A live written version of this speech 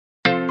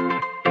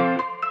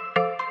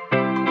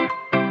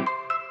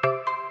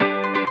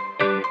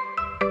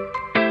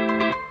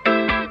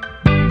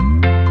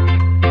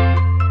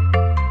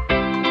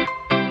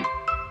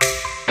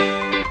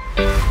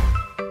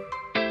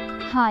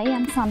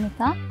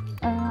Samitha.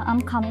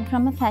 I'm coming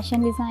from a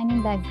fashion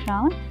designing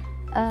background,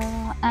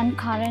 and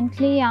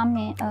currently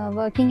I'm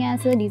working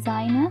as a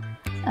designer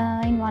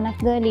in one of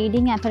the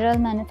leading apparel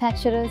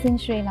manufacturers in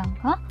Sri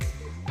Lanka.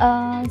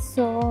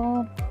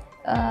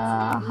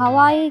 How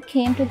I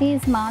came to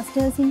this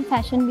Masters in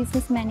Fashion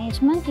Business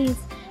Management is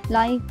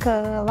like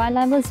while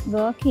I was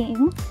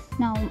working.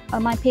 Now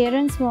my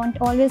parents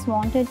always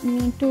wanted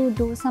me to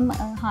do some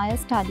higher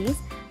studies.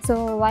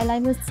 So while I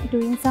was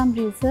doing some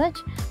research,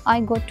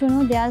 I got to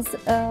know there's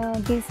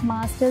this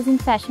Masters in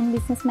Fashion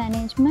Business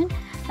Management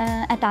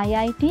at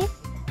IIT,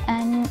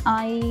 and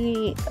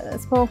I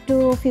spoke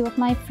to a few of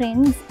my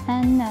friends,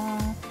 and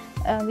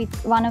with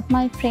one of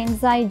my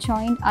friends I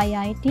joined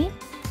IIT,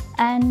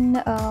 and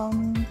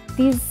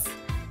this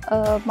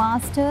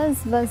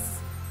Masters was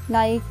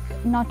like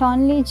not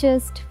only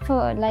just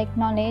for like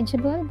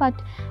knowledgeable, but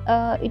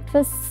it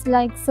was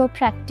like so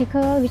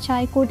practical, which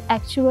I could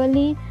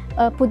actually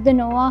put the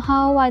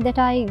know-how that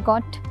I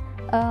got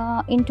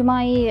into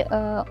my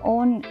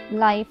own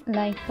life,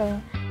 like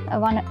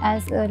one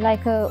as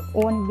like a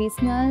own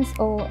business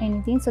or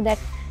anything. So that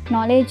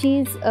knowledge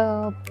is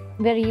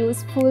very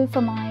useful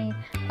for my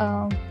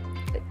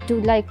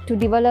to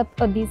develop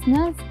a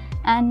business,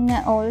 and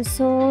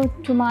also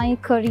to my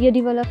career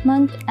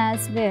development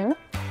as well.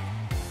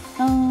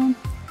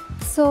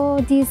 So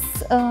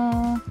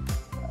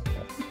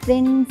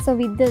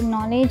with the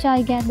knowledge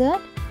I gathered,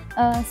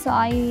 so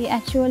I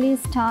actually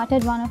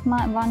started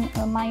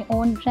my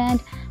own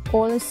brand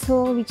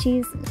also, which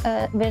is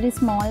a very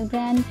small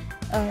brand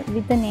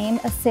with the name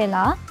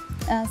Sela.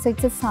 So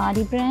it's a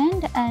sari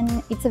brand,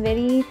 and it's a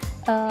very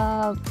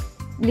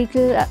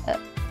little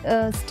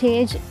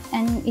stage,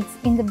 and it's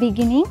in the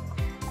beginning.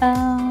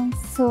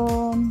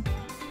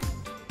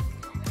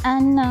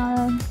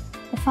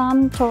 If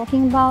I'm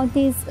talking about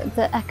the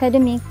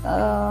academic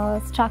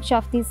structure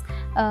of this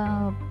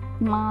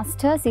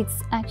Masters,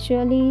 it's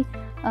actually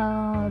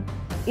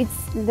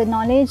the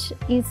knowledge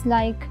is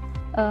like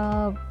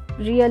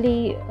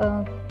really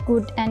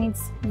good, and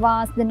it's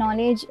vast. The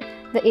knowledge,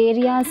 the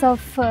areas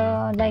of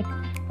the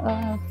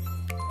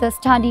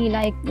study,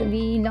 like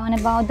we learn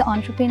about the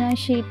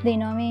entrepreneurship, the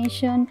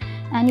innovation,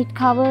 and it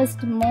covers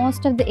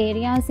most of the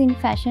areas in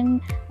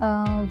fashion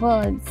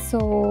world.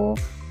 So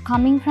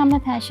coming from a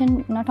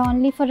fashion, not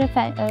only for a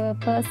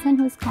person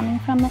who's coming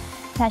from a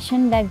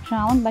fashion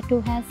background, but who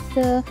has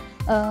the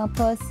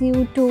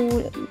pursuit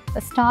to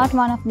start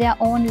one of their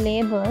own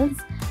labels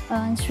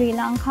in Sri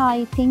Lanka,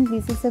 I think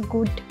this is a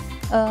good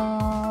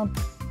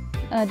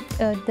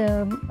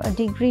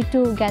degree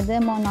to gather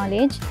more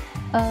knowledge,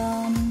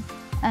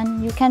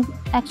 and you can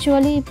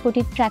actually put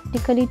it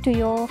practically to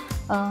your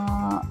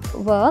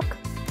work.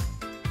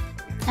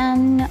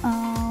 And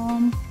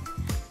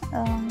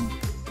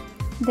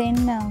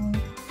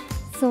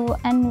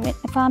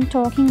if I'm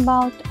talking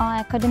about our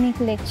academic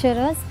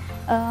lecturers,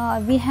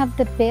 we have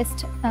the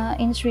best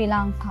in Sri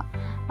Lanka.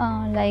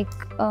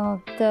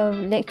 The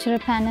lecturer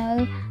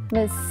panel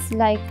was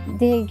like,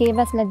 they gave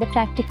us like the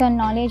practical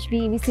knowledge.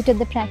 We visited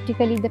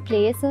practically the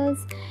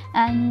places,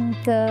 and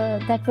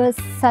that was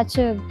such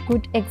a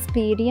good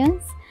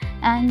experience.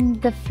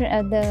 And the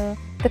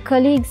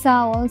colleagues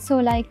are also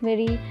like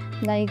very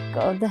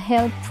the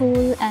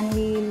helpful, and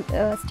we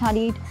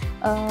studied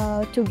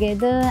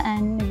together,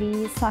 and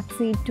we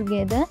succeed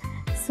together.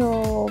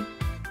 So,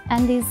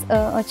 and this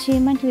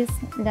achievement is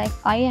like,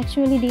 I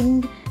actually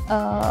didn't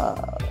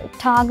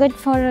target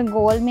for a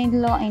gold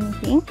medal or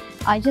anything.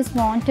 I just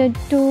wanted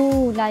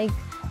to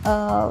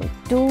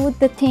do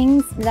the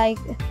things like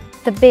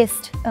the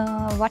best,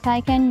 what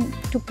I can,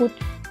 to put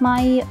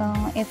my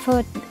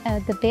effort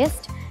the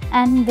best,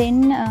 and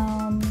then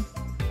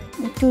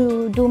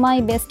to do my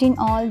best in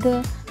all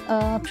the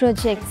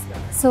projects.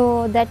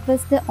 So that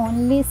was the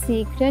only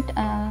secret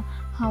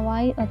how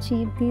I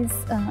achieved this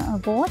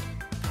award.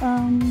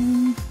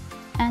 And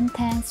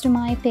thanks to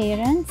my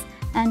parents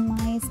and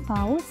my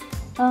spouse,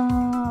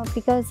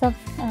 because of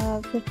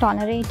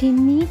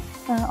tolerating me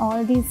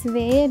all this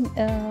way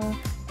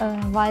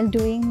while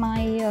doing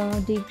my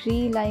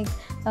degree,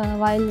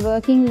 while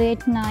working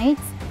late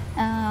nights,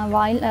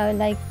 while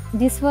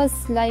this was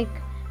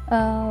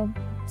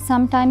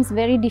sometimes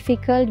very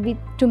difficult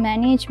to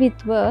manage with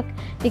work,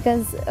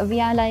 because we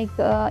are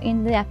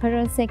in the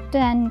apparel sector,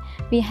 and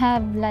we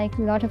have a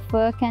lot of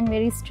work and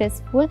very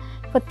stressful.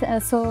 But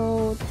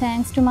so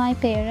thanks to my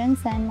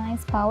parents and my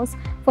spouse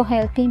for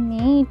helping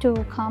me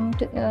to come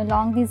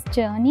along this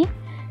journey,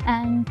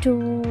 and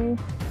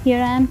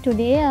here I am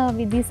today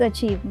with this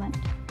achievement.